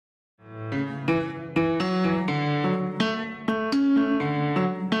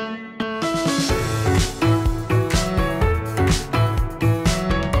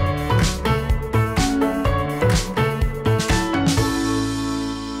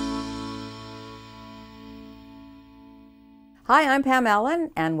Hi, I'm Pam Allen,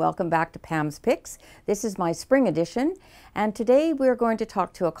 and welcome back to Pam's Picks. This is my spring edition, and today we're going to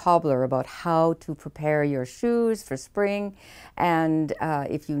talk to a cobbler about how to prepare your shoes for spring, and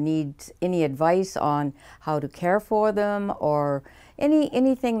if you need any advice on how to care for them or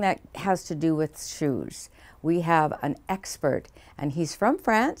anything that has to do with shoes. We have an expert, and he's from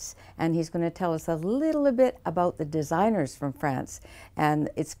France, and he's going to tell us a little bit about the designers from France, and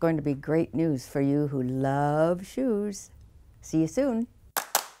it's going to be great news for you who love shoes. See you soon.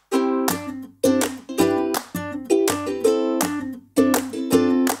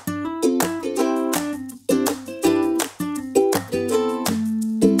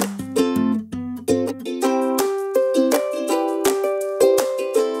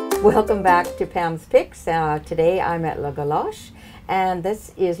 Welcome back to Pam's Picks. Today I'm at La Galoche, and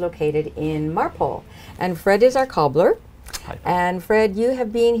this is located in Marpole. And Fred is our cobbler. Hi. And Fred, you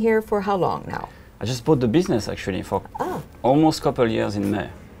have been here for how long now? I just bought the business actually for almost a couple of years in May.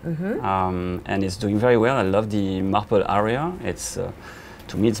 And it's doing very well. I love the Marpole area. It's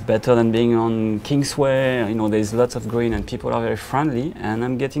to me it's better than being on Kingsway. You know, there's lots of green and people are very friendly, and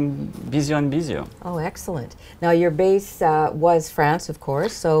I'm getting busier and busier. Oh, excellent. Now your base was France, of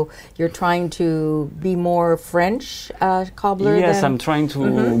course, so you're trying to be more French cobbler. Yes, than? I'm trying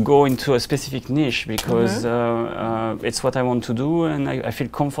to go into a specific niche because it's what I want to do, and I feel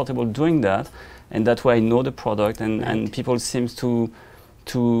comfortable doing that, and that way I know the product, and people seem to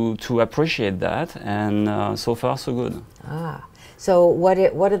appreciate that, and so far so good. So what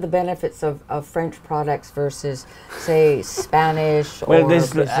are the benefits of French products versus, say, Spanish or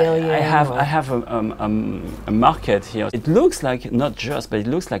Brazilian? I have a market here. It looks like, not just, but it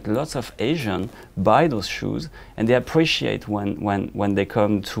looks like lots of Asians buy those shoes, and they appreciate when they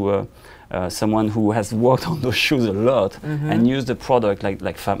come to someone who has worked on those shoes a lot and use the product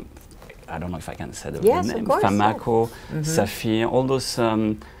like I don't know if I can say the name, Famaco, Saphir, all those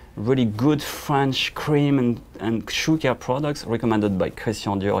really good French cream and shoe care products recommended by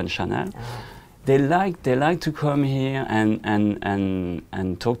Christian Dior and Chanel. They like to come here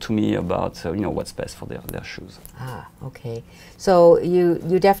and talk to me about you know, what's best for their shoes. Okay. So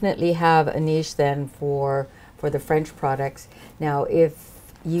you definitely have a niche then for the French products. Now, if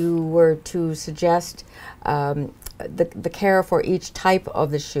you were to suggest the care for each type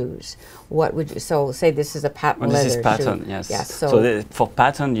of the shoes, what would you, so say this is a patent leather this is patent, shoe. yes. Yes. So for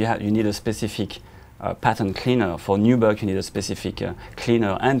patent you need a specific patent cleaner. For nubuck you need a specific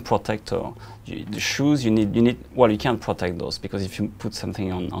cleaner and protector. The shoes you need, well, you can't protect those because if you put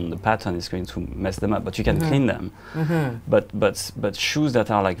something on the patent it's going to mess them up, but you can clean them. But shoes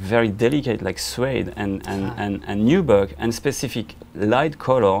that are like very delicate, like suede and nubuck and specific light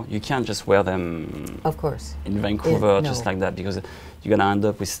color, you can't just wear them, of course, in Vancouver just like that, because you're gonna end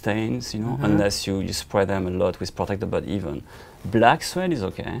up with stains, you know, unless you spray them a lot with protector. But even black suede is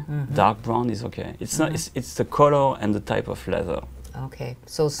okay, dark brown is okay. It's not. It's the color and the type of leather. Okay,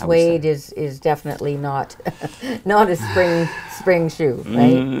 so suede is definitely not not a spring shoe,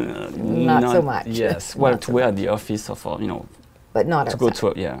 right? Not so much. Yes, well, to wear at the office or for, you know, but not to outside.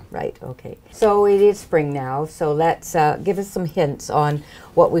 go to Right. Okay. So it is spring now. So let's give us some hints on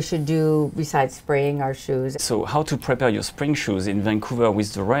what we should do besides spraying our shoes. So how to prepare your spring shoes in Vancouver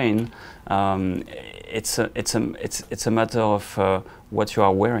with the rain? It's a matter of what you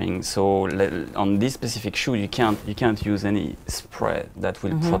are wearing. So on this specific shoe, you can't use any spray that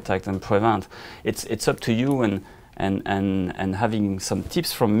will protect and prevent. It's up to you and having some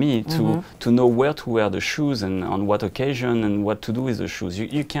tips from me to know where to wear the shoes and on what occasion and what to do with the shoes.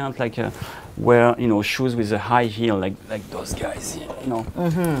 You can't like wear, you know, shoes with a high heel like those guys, you know,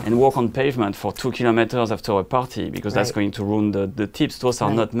 and walk on pavement for 2 kilometers after a party, because that's going to ruin the tips. Those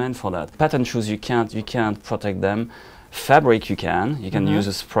are not meant for that. Patent shoes you can't protect them. Fabric you can use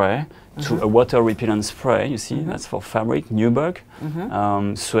a spray, a water repellent spray. You see, that's for fabric. Nubuck,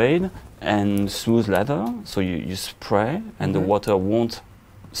 suede, and smooth leather. So you spray, and the water won't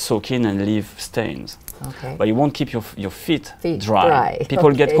soak in and leave stains. Okay. But you won't keep your feet dry.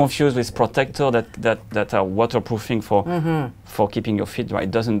 People get confused with protector that are waterproofing for keeping your feet dry.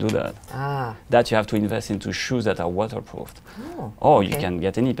 It doesn't do that. That you have to invest into shoes that are waterproofed. Or you can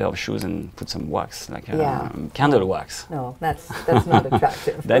get any pair of shoes and put some wax, like candle wax. No, that's not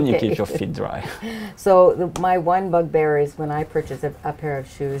attractive. Then you keep your feet dry. So my one bugbear is when I purchase a pair of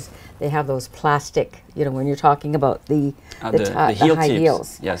shoes, they have those plastic, you know, when you're talking about the high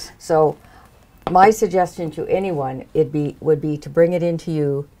heels. Yes. So my suggestion to anyone would be to bring it into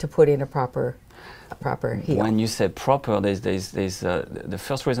you to put in a proper proper heel? When you say proper, there's the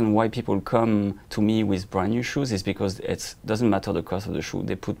first reason why people come to me with brand new shoes is because it doesn't matter the cost of the shoe.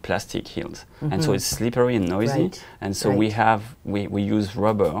 They put plastic heels, and so it's slippery and noisy. Right. And so Right. we use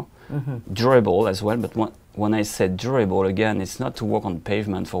rubber, durable as well. But when I say durable, again, it's not to walk on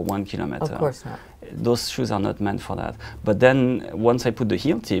pavement for 1 kilometer. Of course not. Those shoes are not meant for that. But then once I put the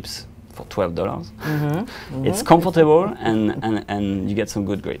heel tips for $12, it's comfortable and you get some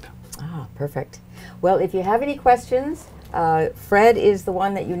good grip. Ah, perfect. Well, if you have any questions, Fred is the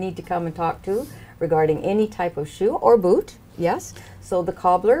one that you need to come and talk to regarding any type of shoe or boot. Yes. So the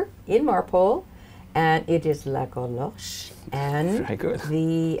Cobbler in Marpole, and it is La Galoche. And Very good.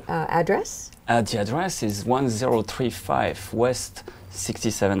 the address? The address is 1035 West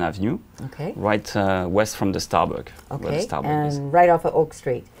 67th Avenue, Okay. right west from the Starbucks. Where the Okay. Starbucks is. And right off of Oak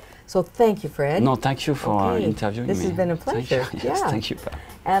Street. So thank you, Fred. No, thank you for Okay. interviewing This me. has been a Thank you. pleasure. Yes, Yeah. thank you. Pam.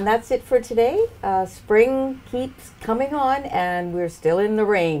 And that's it for today. Spring keeps coming on, and we're still in the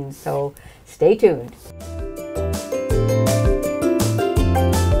rain, so stay tuned.